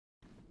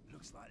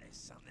Looks like there's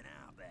something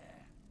out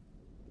there.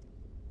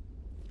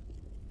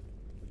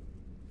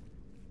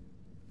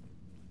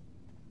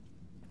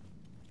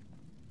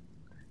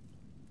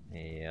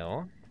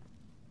 Jó.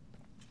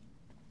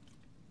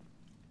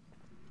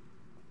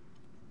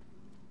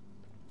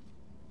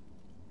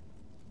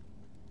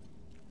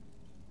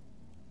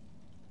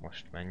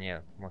 Most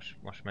menjél,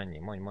 most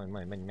menjél, menj. I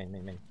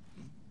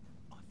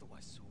thought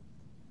I saw.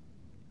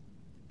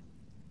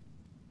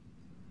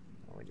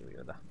 Úgy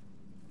oda.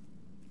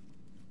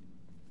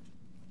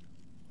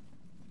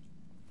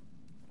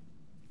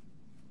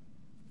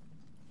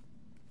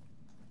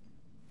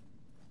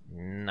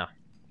 Na.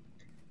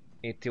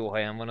 Itt jó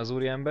helyen van az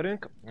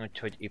úriemberünk,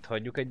 úgyhogy itt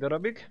hagyjuk egy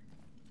darabig.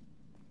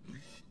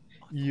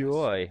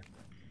 Jaj!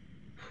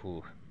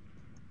 Fú.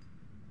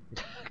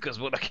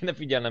 Közben oda kéne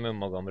figyelnem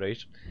önmagamra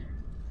is.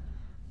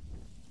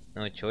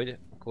 Úgyhogy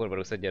a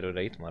Corvalus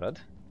egyelőre itt marad.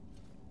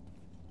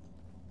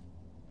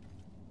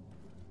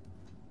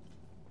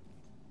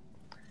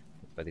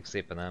 Pedig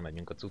szépen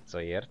elmegyünk a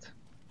cuccaiért.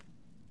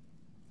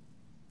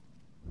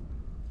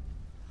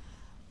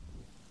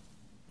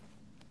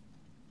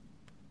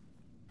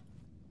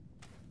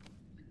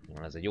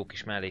 Ez egy jó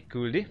kis mellék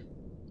küldi.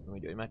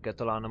 Úgyhogy meg kell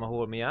találnom a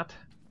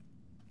holmiát.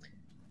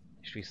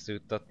 És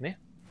visszajuttatni.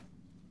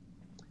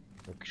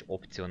 Jó kis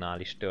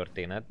opcionális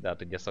történet, de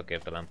hát ugye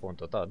szakértelem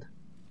pontot ad.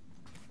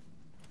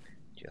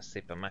 Úgyhogy ezt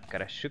szépen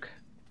megkeressük.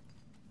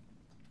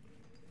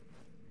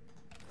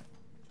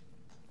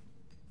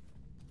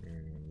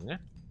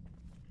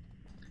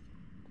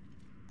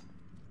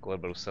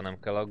 Corvalusszal nem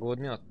kell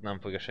aggódni, ott nem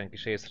fogja senki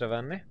se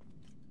észrevenni.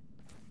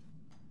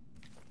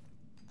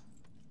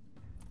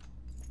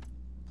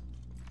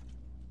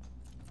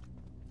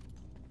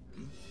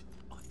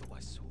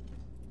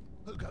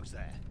 Who goes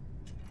there?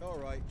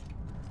 All right.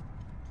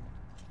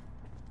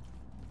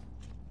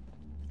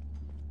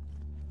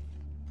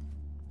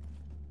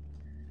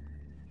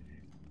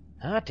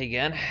 Hát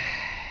igen.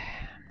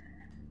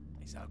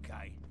 It's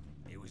okay.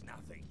 It was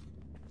nothing.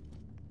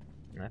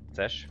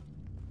 Necces.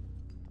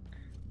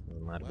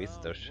 Ez már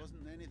biztos. Well, it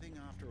wasn't anything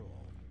after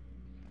all.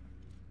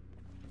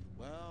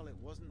 Well, it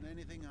wasn't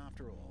anything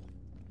after all.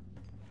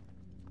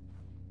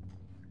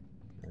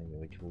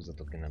 Úgy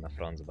húzatok innen a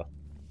francba.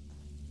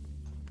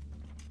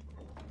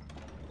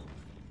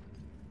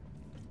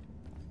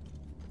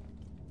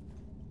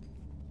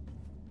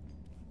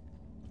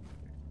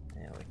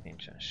 Jó, itt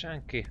nincsen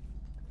senki.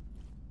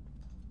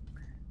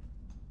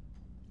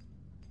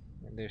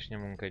 És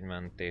nyomunk egy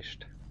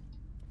mentést.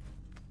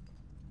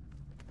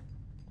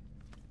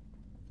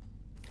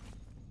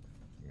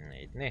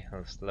 Így,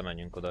 azt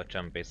lemegyünk oda a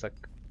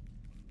csempészek.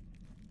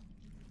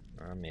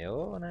 Nem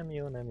jó,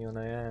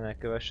 ne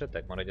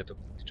kövessetek, maradjatok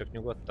csak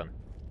nyugodtan. I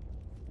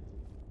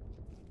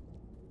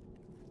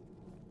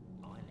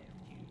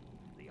left you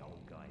the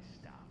old guy's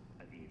stuff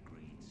at the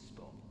agreed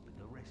spot with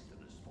the rest of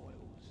the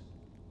spoils.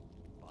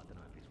 But I don't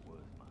know if it's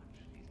worth much.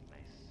 It's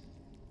mess.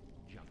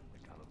 Junk the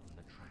colour from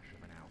the trash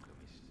of an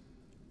alchemist.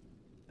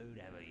 Who'd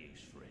have a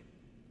use for it?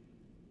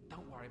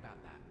 Don't worry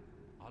about that.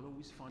 I'll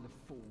always find a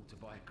fool to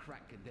buy a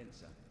crack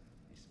condenser.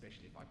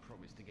 Especially if I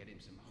promise to get him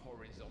some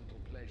horizontal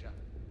pleasure.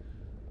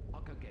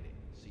 I'll go get it.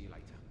 See you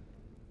later.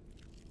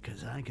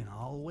 'Cause I can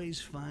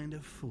always find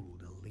a fool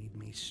to lead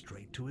me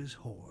straight to his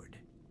hoard.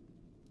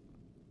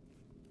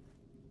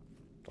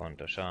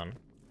 Pontosan.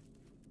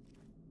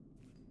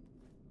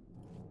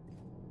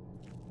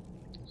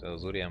 Szóval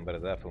az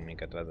úriember el fog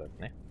minket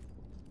vezetni.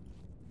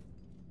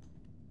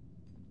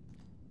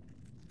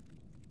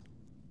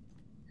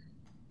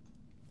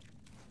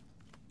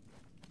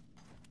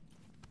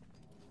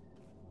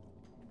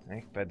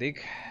 Mégpedig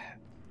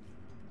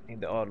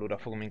ide alulra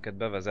fog minket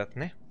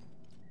bevezetni.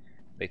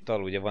 De itt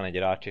alul ugye van egy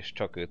rács, és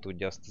csak ő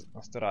tudja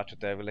azt a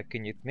rácsot elvileg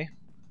kinyitni.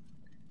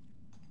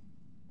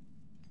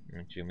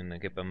 Úgyhogy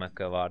mindenképpen meg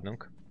kell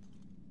várnunk,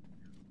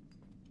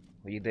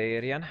 hogy ide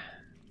érjen,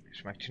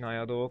 és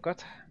megcsinálja a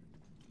dolgokat.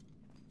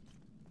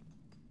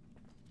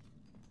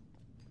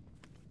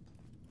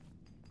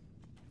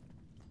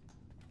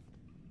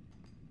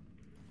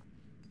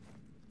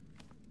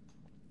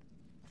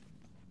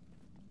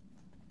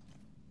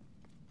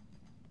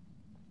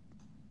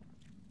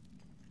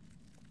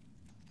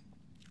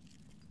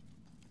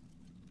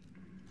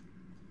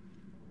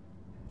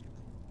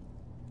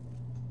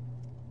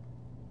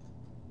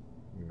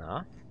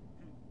 Na.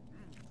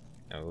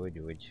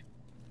 Úgy.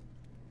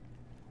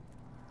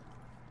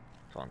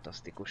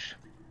 Fantasztikus.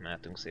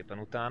 Mehetünk szépen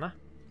utána.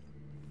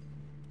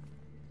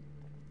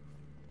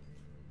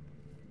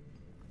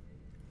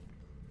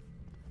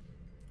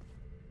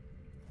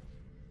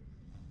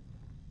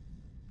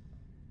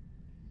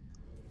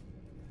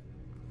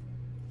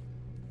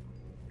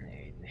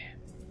 Így.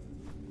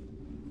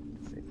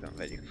 Szépen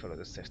vegyük fel az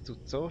összes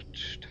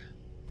cuccost.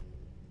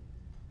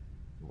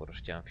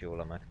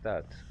 Borostyánfiola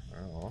megtelt?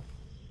 Jó.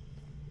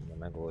 De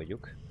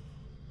megoldjuk.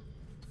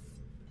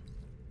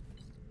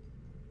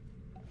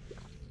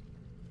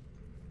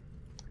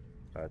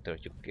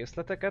 Feltöltjük a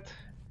készleteket,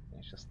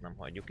 és ezt nem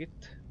hagyjuk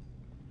itt.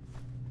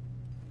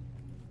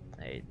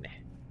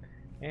 Így.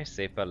 És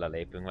szépen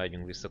lelépünk,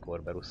 megyünk vissza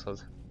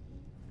Corberushoz.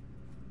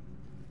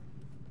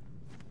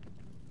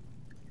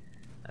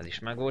 Ez is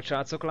megvolt,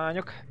 srácok,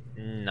 lányok.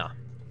 Na.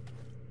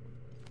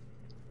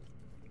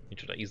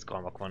 Micsoda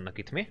izgalmak vannak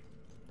itt, mi?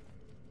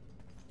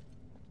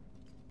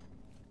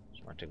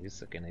 És már csak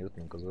vissza kéne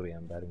jutnunk az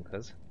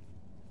úriemberünkhöz.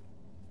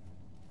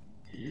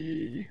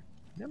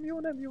 Nem jó,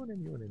 nem jó,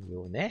 nem jó, nem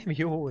jó, nem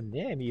jó,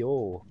 nem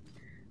jó.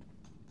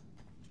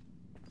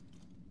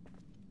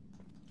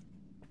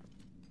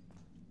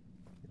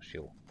 Most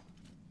jó.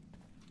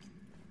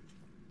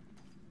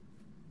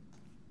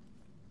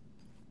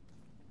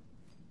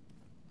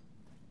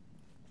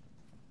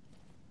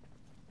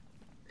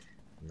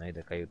 Na,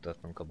 ide kell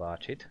juttatnunk a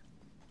bácsit.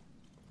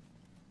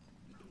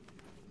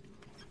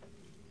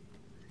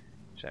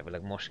 És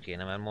elvileg most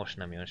kéne, mert most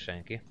nem jön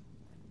senki.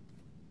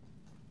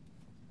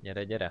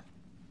 Gyere, gyere!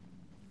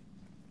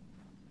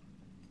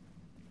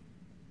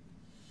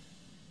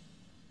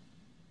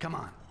 Come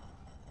on.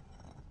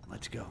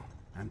 Let's go.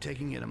 I'm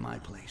taking you to my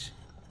place.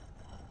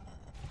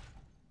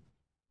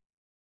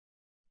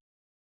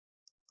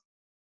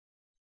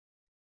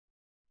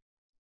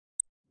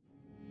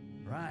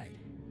 Right.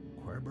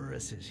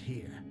 Cerberus is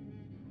here.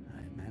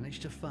 I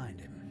managed to find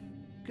him.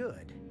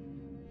 Good.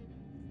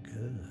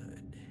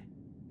 Good.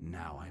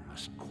 Now I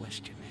must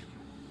question him.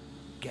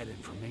 Get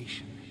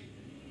information.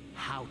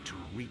 How to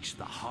reach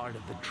the heart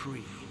of the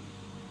tree.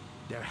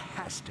 There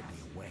has to be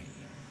a way.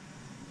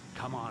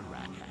 Come on,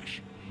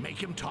 Rakash. Make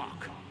him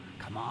talk.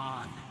 Come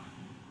on.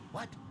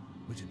 What?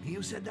 Was it me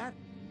who said that?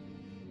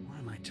 What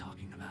am I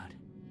talking about?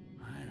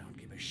 I don't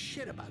give a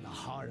shit about the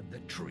heart of the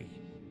tree.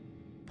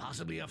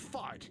 Possibly a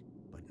fart,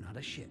 but not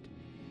a shit.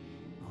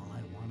 All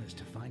I want is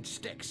to find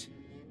Styx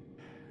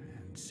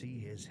and see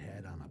his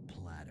head on a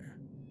platter.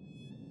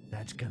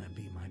 That's gonna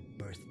be my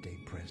birthday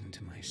present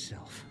to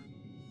myself.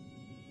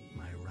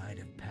 My rite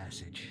of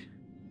passage.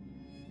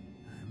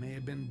 I may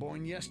have been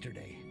born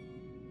yesterday,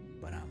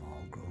 but I'm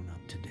all grown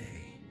up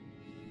today.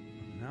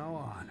 From now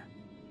on,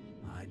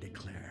 I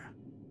declare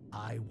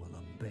I will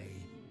obey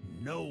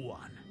no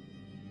one,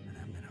 and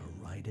I'm gonna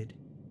write it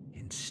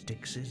in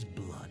Styx's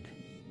blood.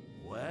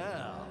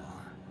 Well,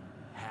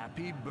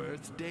 happy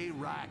birthday,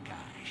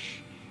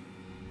 Rakash.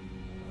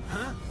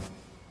 Huh?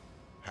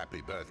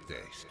 Happy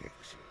birthday,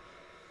 Styx.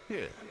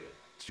 Here,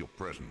 it's your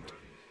present.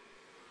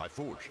 I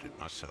forged it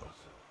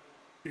myself.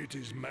 It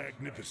is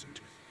magnificent.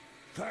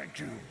 Thank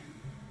you.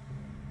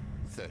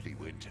 30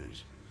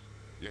 winters.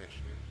 Yes,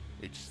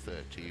 it's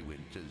 30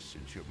 winters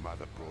since your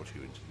mother brought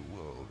you into the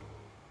world.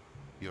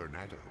 You're an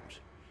adult.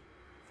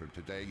 From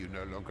today, you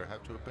no longer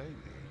have to obey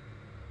me.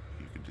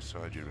 You can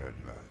decide your own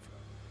life.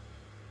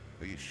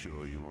 Are you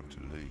sure you want to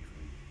leave?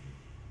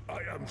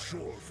 I am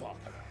sure,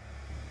 Father.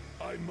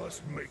 I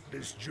must make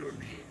this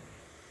journey.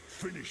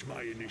 Finish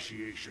my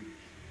initiation.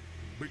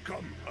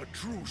 Become a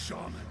true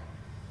shaman.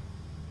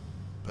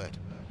 But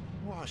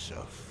why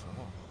so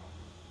far?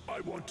 I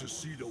want to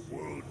see the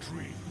world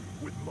tree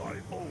with my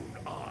own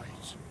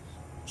eyes.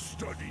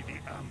 Study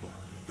the amber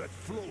that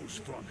flows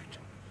from it.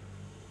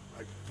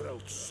 I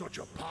felt such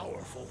a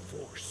powerful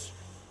force.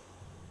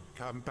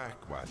 Come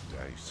back one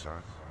day,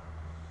 son.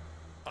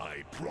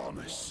 I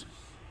promise.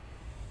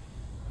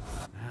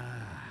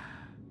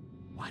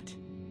 What?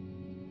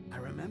 I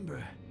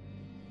remember.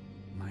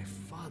 My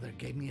father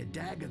gave me a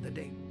dagger the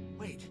day...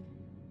 Wait.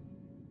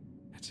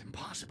 That's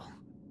impossible.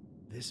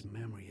 This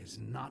memory is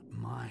not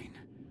mine.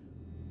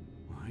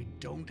 I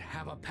don't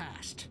have a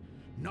past.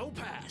 No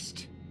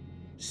past.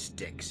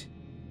 Styx.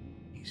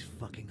 He's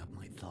fucking up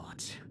my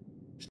thoughts.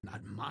 It's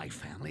not my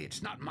family.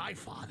 It's not my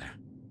father.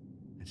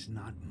 It's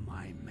not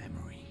my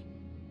memory.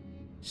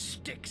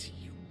 Styx,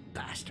 you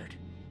bastard.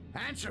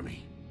 Answer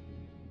me.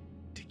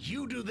 Did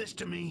you do this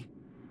to me?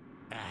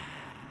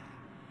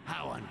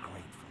 How ungrateful.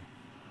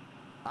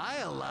 I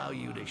allow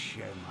you to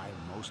share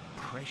my most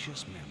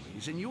precious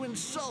memories, and you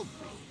insult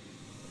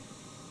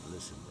me.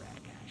 Listen,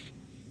 Rakash.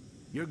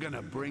 You're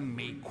gonna bring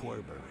me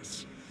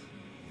Cerberus.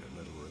 Your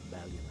little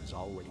rebellion has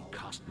already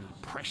cost me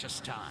precious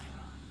time.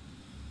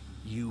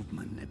 You've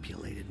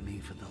manipulated me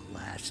for the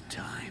last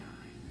time.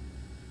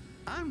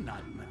 I'm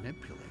not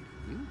manipulating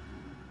you.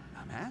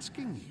 I'm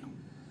asking you.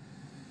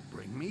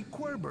 Bring me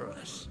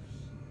Cerberus.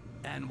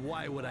 And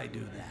why would I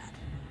do that?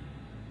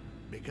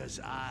 Because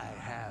I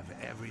have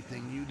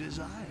everything you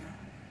desire.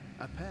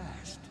 A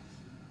past.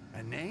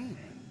 A name.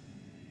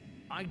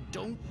 I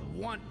don't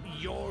want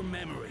your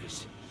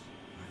memories.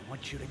 I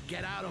want you to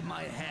get out of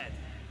my head.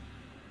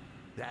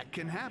 That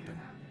can happen.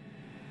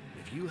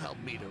 If you help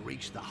me to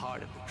reach the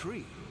heart of the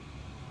tree,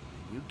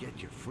 you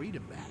get your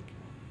freedom back.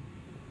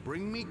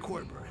 Bring me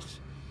Cerberus.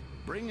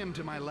 Bring him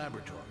to my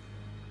laboratory.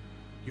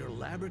 Your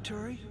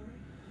laboratory?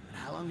 And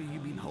how long have you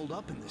been holed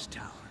up in this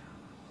tower?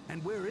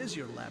 And where is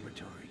your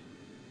laboratory?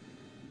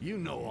 You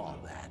know all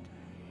that.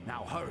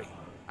 Now hurry.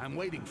 I'm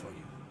waiting for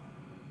you.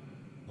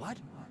 What?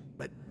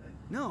 But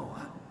no,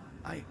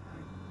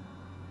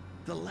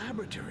 the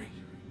laboratory.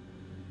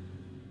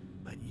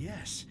 But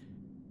yes,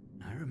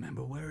 I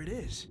remember where it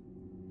is.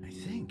 I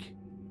think.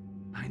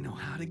 I know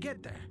how to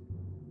get there.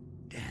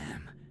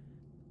 Damn.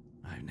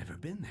 I've never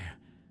been there.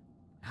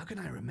 How can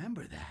I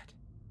remember that?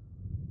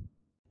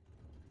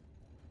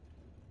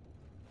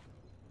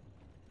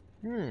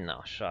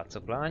 Na,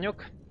 srácok,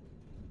 lányok.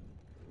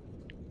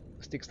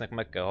 Styxnek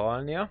meg kell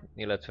halnia,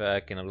 illetve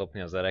el kéne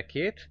lopni az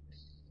erekét.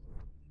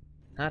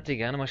 Hát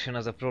igen, most jön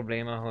az a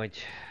probléma, hogy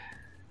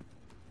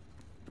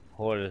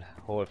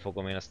hol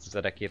fogom én ezt az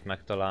erekét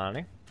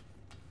megtalálni.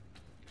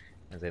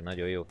 Ez egy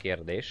nagyon jó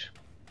kérdés.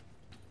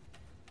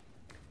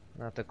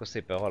 Hát akkor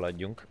szépen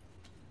haladjunk.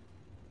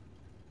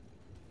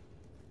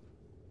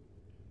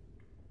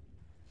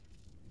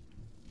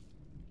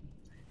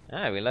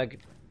 Elvileg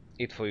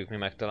itt fogjuk mi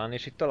megtalálni,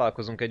 és itt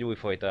találkozunk egy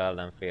újfajta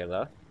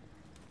ellenféllel.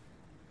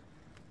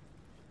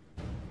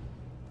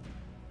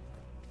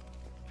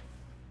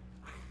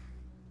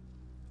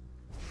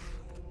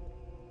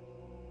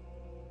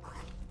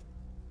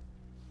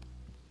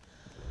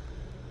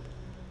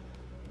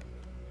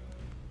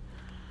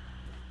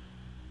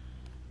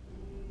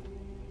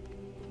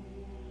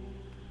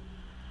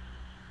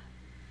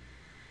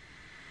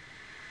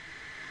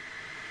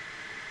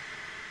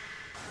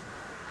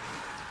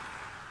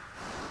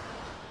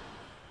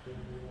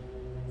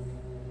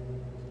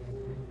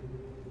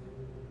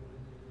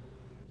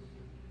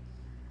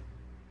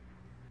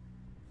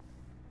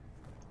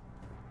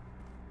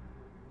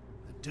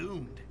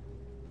 Doomed.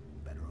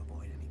 Better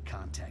avoid any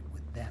contact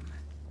with them.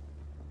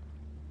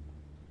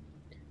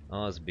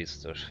 Az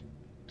biztos.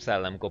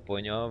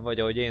 Szellemkoponya, vagy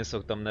ahogy én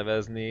szoktam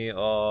nevezni,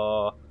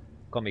 a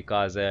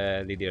kamikaze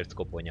lidérc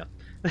koponya.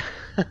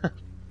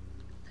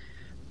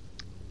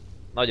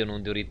 Nagyon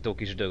undorító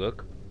kis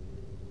dögök.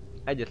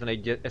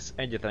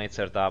 Egyetlen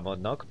egyszer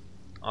támadnak,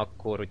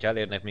 akkor, hogyha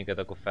elérnek minket,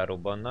 akkor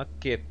felrobbannak.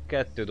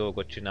 Kettő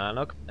dolgot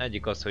csinálnak.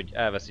 Egyik az, hogy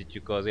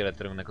elveszítjük az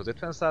életerőnknek az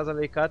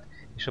 50%-át,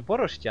 és a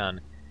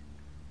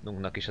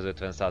borostyánunknak is az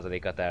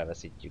 50%-át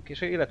elveszítjük.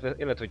 És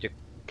illetve hogyha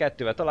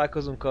kettővel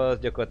találkozunk, az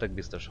gyakorlatilag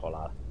biztos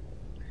halál.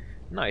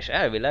 Na és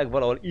elvileg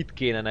valahol itt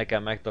kéne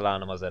nekem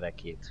megtalálnom az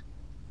erekét.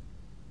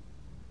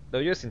 De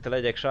hogy őszinte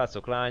legyek,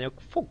 srácok,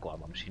 lányok,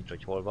 fogalmam sincs,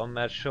 hogy hol van,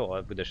 mert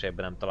soha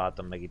büdösebben nem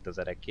találtam meg itt az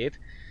erekét.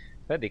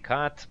 Pedig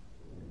hát...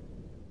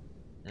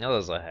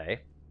 az a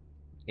hely.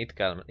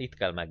 Itt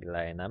kell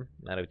meglejnem,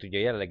 mert ugye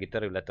a jelenlegi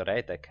terület a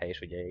rejtekhely, és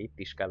ugye itt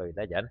is kell, hogy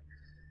legyen.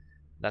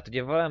 De hát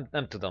ugye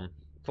nem tudom,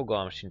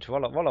 fogalmam sincs,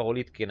 valahol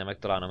itt kéne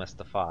megtalálnom ezt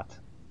a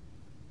fát.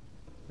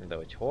 De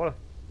hogy hol?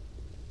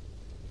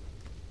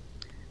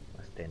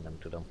 Ezt én nem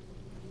tudom.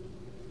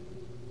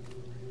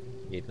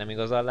 Itt nem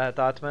igazán lehet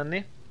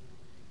átmenni.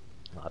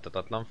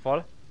 Láthatatlan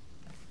fal.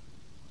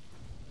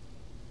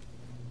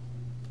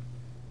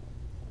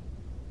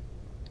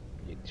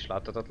 Itt is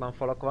láthatatlan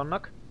falak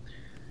vannak.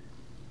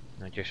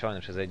 Úgyhogy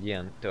sajnos ez egy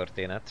ilyen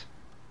történet.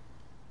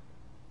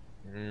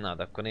 Na,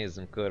 de akkor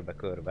nézzünk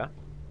körbe-körbe.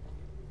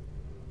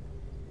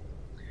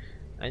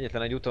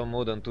 Egyetlen egy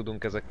módon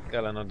tudunk ezek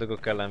ellen a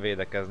dögök ellen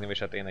védekezni, és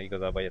hát én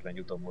igazából egyetlen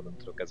egy módon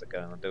tudok ezek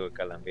ellen a dögök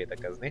ellen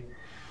védekezni.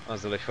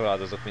 Azzal, hogy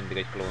feláldozok mindig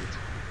egy klónt.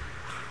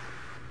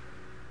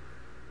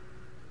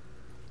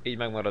 Így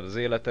megmarad az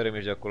életerőm,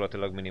 és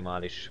gyakorlatilag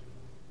minimális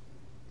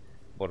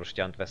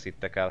borostyánt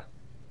veszítek el.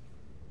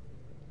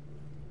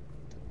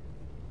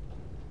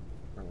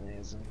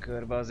 Nézzünk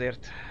körbe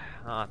azért.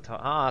 Hát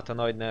ha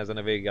nagy nehezen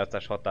a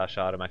végigjátszás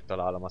hatására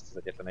megtalálom azt az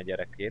egyetlen egy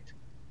erekét.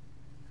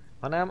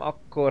 Ha nem,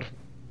 akkor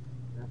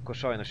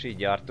sajnos így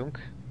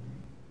jártunk.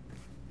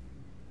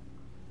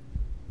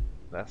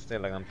 De ezt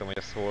tényleg nem tudom, hogy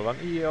ez hol van.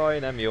 Jaj,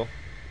 nem jó.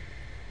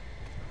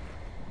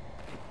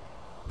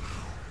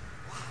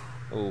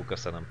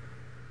 Köszönöm.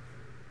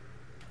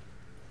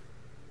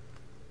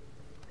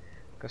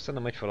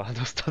 Köszönöm, hogy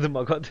feláldoztad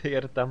magad,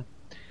 értem.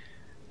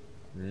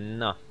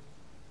 Na.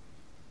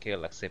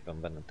 Kérlek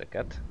szépen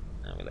benneteket.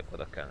 Elvileg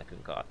oda kell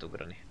nekünk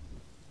átugrani.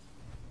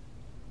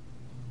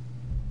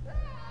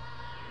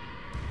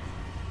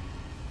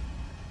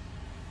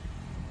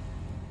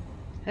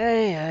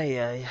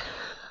 Hey.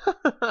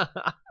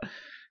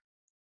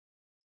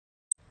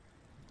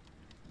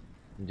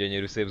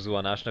 Gyönyörű szép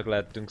zuhanásnak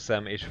lehettünk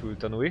szem és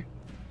fültanúi.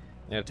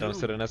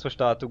 Értelemszerűen ezt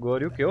most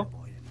átugorjuk, jó?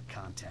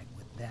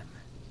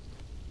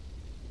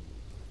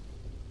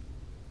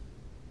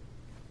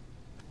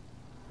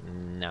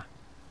 Na.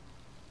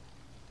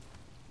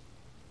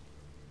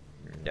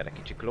 Gyere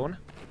kicsi klón.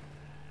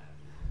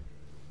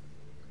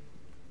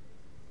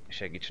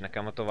 Segíts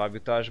nekem a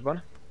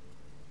továbbjutásban.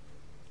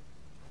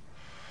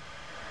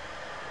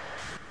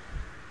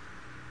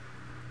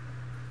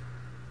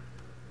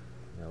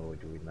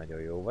 Úgy nagyon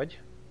jó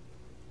vagy.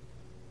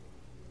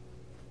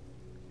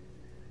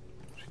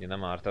 És ugye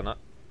nem ártana.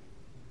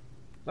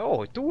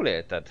 Hogy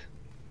túlélted?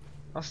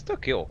 Az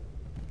tök jó.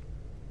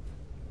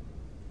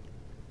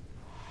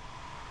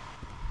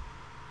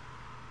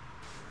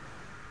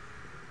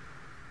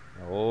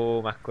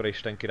 Mekkora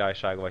isten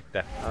királyság vagy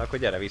te. Hát akkor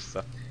gyere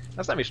vissza.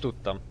 Ezt nem is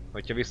tudtam,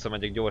 hogyha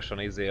visszamegyek gyorsan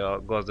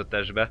a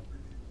gazdatestbe,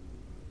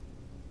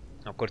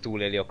 akkor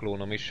túléli a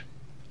klónom is.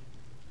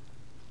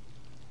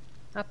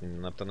 Hát minden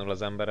nap tanul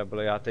az ember ebből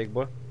a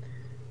játékból.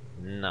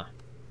 Na.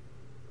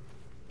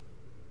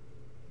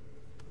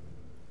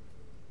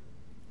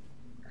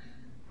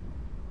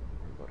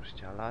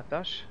 Nincs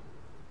ellátás.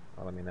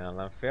 Valamin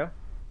ellenfél.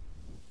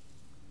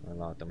 Nem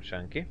látom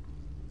senki.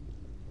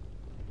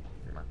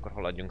 Akkor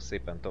haladjunk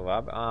szépen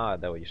tovább.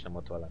 De úgyis nem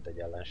ott van lent egy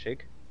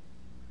ellenség.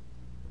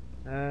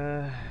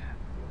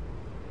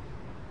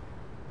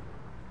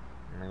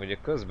 Meg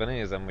ugye közben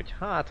nézem, hogy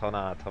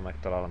ha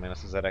megtalálom én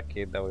ezt az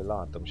erekét, de úgy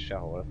látom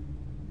sehol.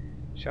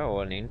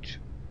 Sehol nincs.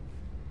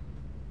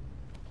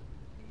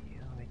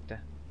 Jaj,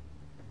 te.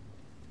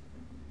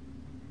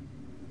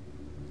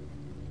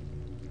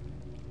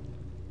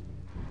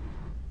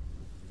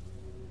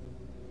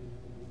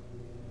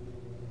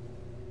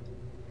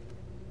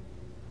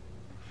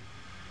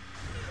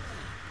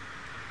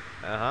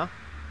 Aha.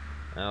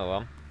 Jó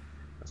van.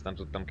 Ezt nem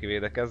tudtam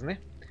kivédekezni.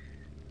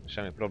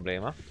 Semmi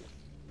probléma.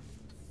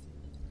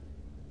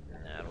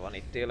 Van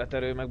itt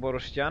életerő meg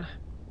borostyán.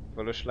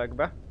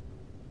 Fölöslegbe.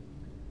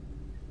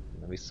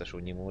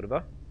 Visszasúnyi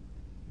múrba.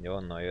 Ugye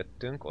onnan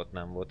jöttünk, ott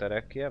nem volt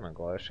erekje, meg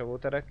arra se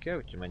volt erekje,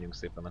 úgyhogy menjünk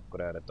szépen akkor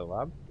erre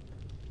tovább.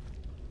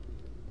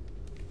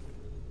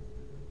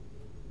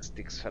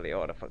 Styx felé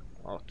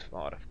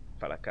arra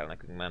fele kell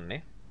nekünk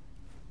menni.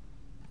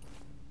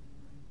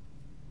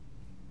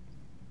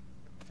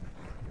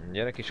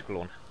 Gyere kis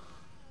klón!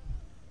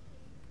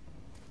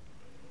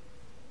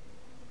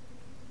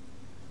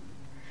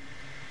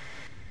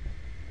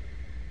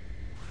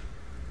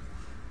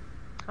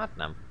 Hát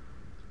nem.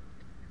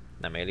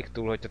 Nem élik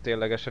túl, hogyha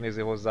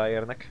ténylegesen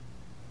hozzáérnek.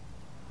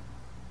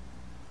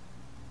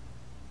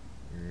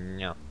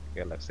 Ja,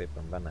 kérlek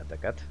szépen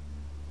benneteket.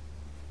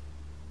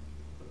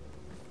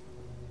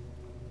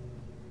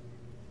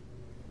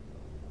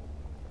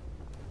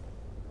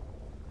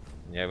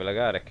 Nyelvileg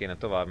erre kéne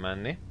tovább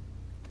menni.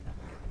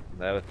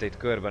 De előtte itt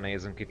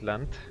körbenézünk itt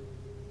lent.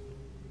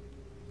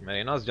 Mert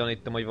én azt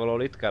gyanítom, hogy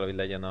valahol itt kell, hogy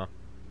legyen az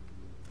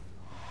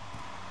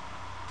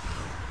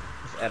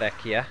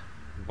erekje.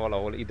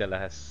 Valahol ide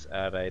lehet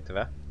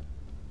elrejtve.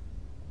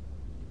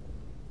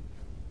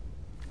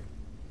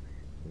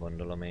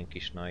 Gondolom én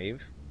kis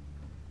naív.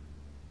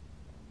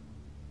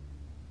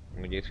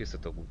 Ugye itt vissza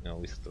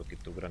tudok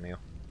itt ugrani, jó.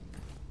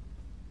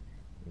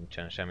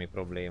 Nincsen semmi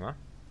probléma.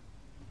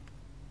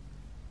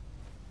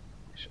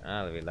 És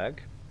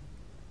elvileg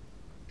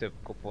több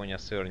koponya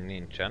szörny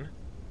nincsen.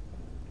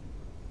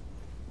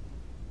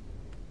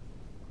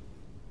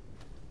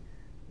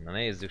 Na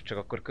nézzük csak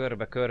akkor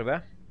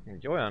körbe-körbe.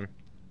 Egy olyan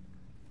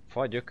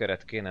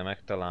fagyökeret kéne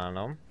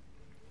megtalálnom,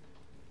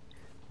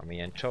 ami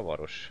ilyen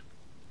csavaros.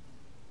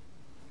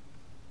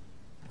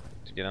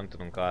 Itt ugye nem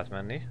tudunk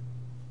átmenni,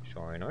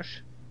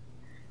 sajnos.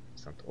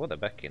 Viszont oda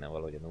be kéne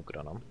valahogyan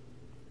ugranom.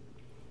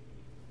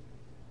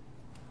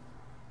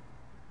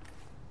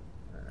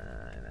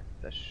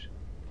 Nettes.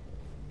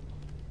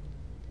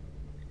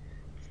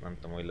 Ezt nem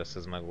tudom, hogy lesz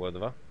ez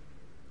megoldva.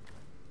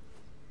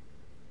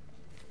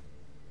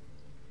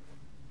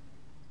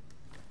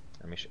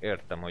 Nem is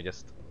értem, hogy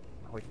ezt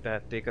hogy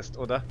tehették ezt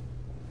oda.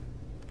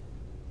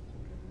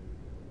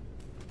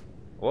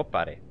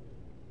 Hoppáré!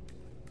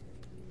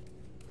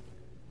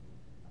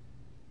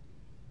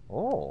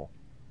 Ó!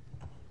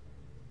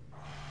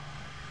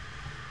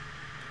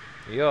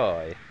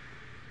 Jaj!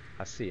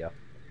 Hát szia!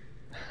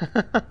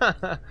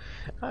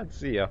 Hát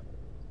szia!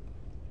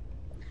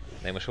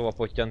 De én most hova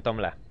pottyantam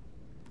le?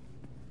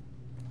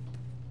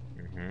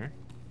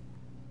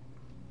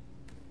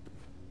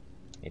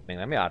 Itt még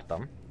nem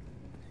jártam.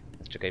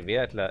 Ez csak egy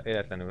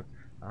véletlenül...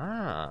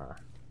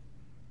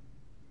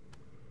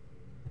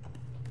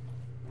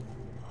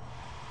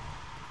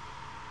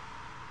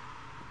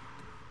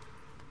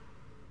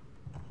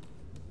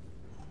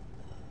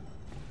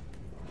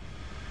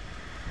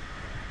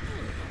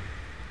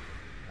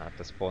 Hát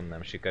ez pont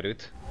nem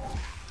sikerült.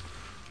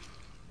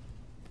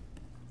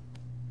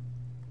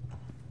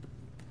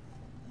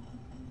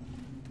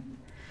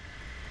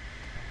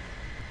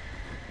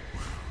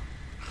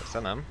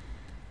 Köszönöm.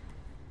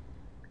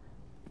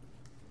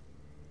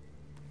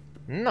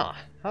 Na,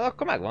 hát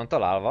akkor meg van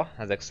találva,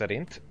 ezek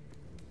szerint.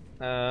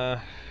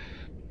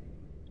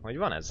 Hogy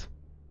van ez?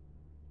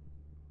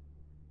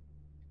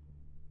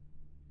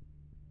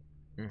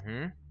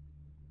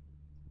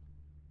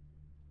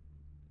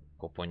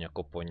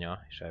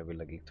 Koponya, és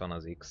elvileg itt van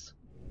az X.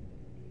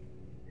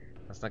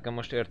 Ezt nekem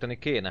most érteni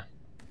kéne.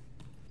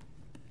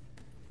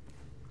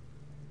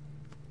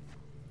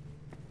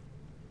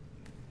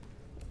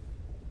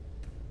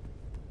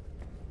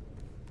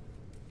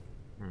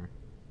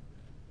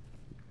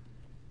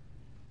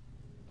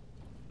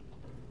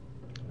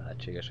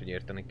 Lehetséges, hogy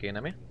érteni kéne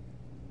mi?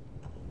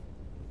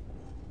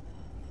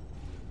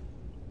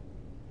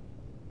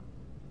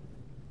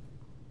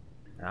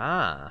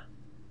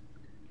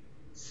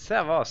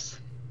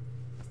 Szevasz!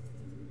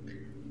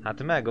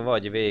 Hát meg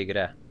vagy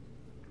végre!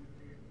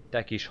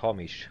 Te kis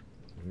hamis!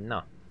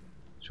 Na!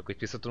 És akkor itt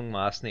vissza tudunk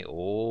mászni?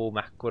 Ó,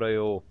 mekkora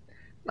jó!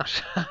 Na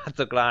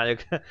srácok, lányok!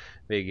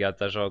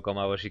 Végigjátszás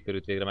alkalmával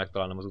sikerült végre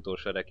megtalálnom az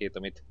utolsó erekét,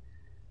 amit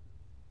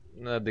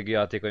eddigi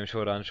játékaim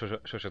során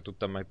sose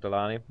tudtam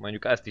megtalálni.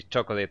 Mondjuk ezt is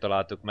csak azért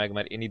találtuk meg,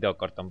 mert én ide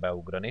akartam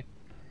beugrani.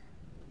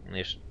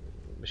 És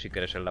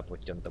sikeresen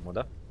lepottyantam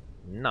oda.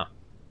 Na!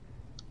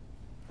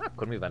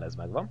 Akkor mivel ez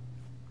megvan?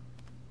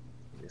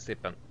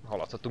 Szépen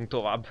haladhatunk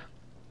tovább.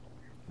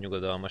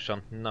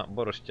 Nyugodalmasan. Na,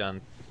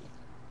 borostyán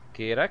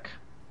kérek.